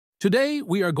Today,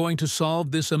 we are going to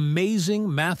solve this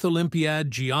amazing Math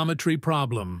Olympiad geometry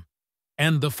problem.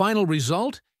 And the final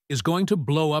result is going to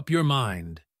blow up your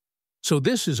mind. So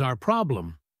this is our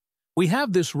problem. We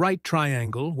have this right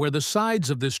triangle where the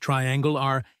sides of this triangle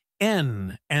are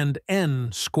n and n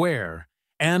square,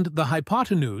 and the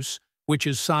hypotenuse, which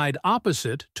is side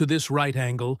opposite to this right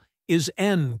angle, is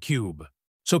n cube.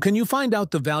 So can you find out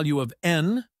the value of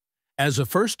n? As a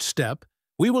first step,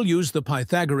 we will use the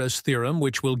Pythagoras theorem,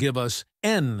 which will give us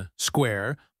n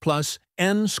square plus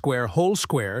n square whole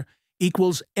square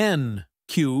equals n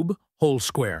cube whole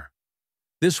square.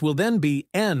 This will then be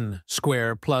n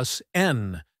square plus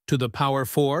n to the power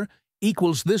 4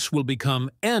 equals this will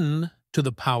become n to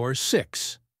the power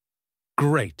 6.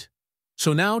 Great!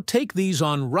 So now take these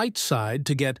on right side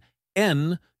to get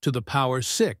n to the power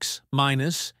 6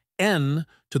 minus n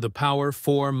to the power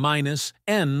 4 minus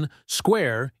n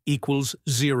square equals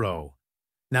 0.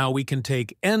 Now we can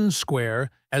take n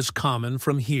square as common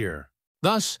from here.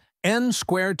 Thus, n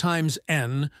square times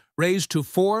n raised to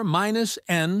 4 minus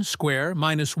n square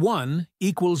minus 1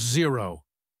 equals 0.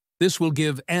 This will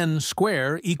give n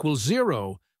square equals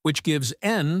 0, which gives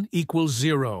n equals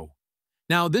 0.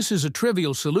 Now this is a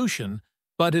trivial solution,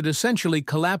 but it essentially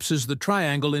collapses the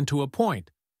triangle into a point,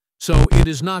 so it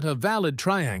is not a valid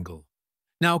triangle.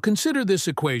 Now consider this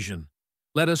equation.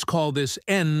 Let us call this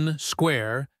n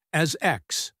square as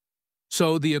x.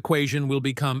 So the equation will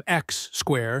become x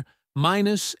square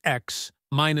minus x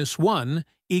minus 1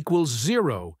 equals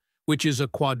 0, which is a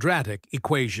quadratic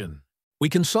equation. We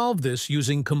can solve this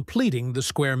using completing the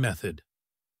square method.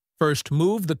 First,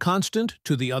 move the constant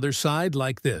to the other side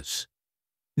like this.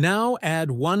 Now add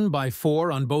 1 by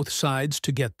 4 on both sides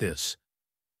to get this.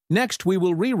 Next, we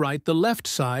will rewrite the left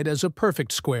side as a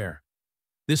perfect square.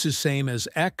 This is same as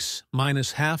x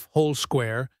minus half whole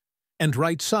square, and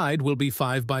right side will be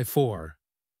 5 by 4.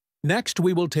 Next,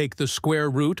 we will take the square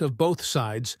root of both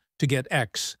sides to get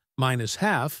x minus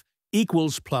half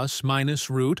equals plus minus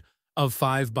root of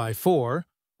 5 by 4,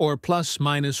 or plus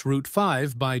minus root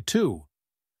 5 by 2.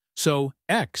 So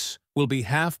x will be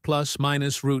half plus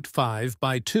minus root 5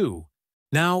 by 2.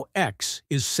 Now x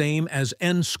is same as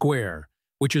n square,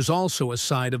 which is also a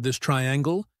side of this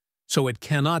triangle, so it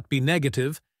cannot be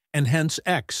negative, and hence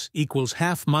x equals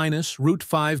half minus root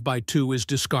 5 by 2 is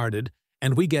discarded,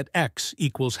 and we get x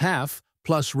equals half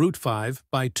plus root 5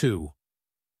 by 2.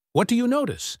 What do you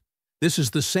notice? This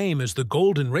is the same as the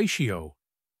golden ratio.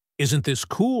 Isn't this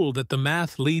cool that the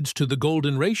math leads to the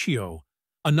golden ratio,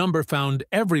 a number found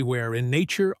everywhere in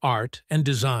nature, art, and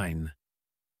design?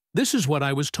 This is what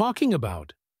I was talking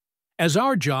about. As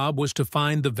our job was to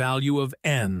find the value of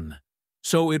n,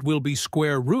 so it will be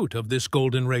square root of this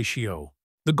golden ratio.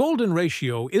 The golden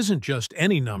ratio isn't just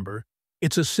any number,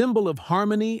 it's a symbol of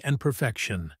harmony and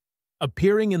perfection,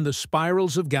 appearing in the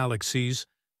spirals of galaxies,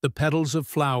 the petals of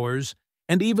flowers,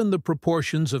 and even the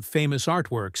proportions of famous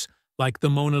artworks like the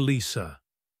Mona Lisa.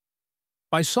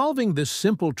 By solving this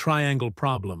simple triangle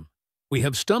problem, we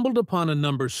have stumbled upon a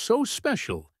number so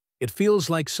special it feels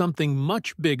like something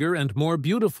much bigger and more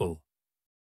beautiful.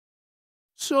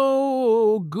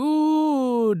 So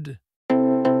good!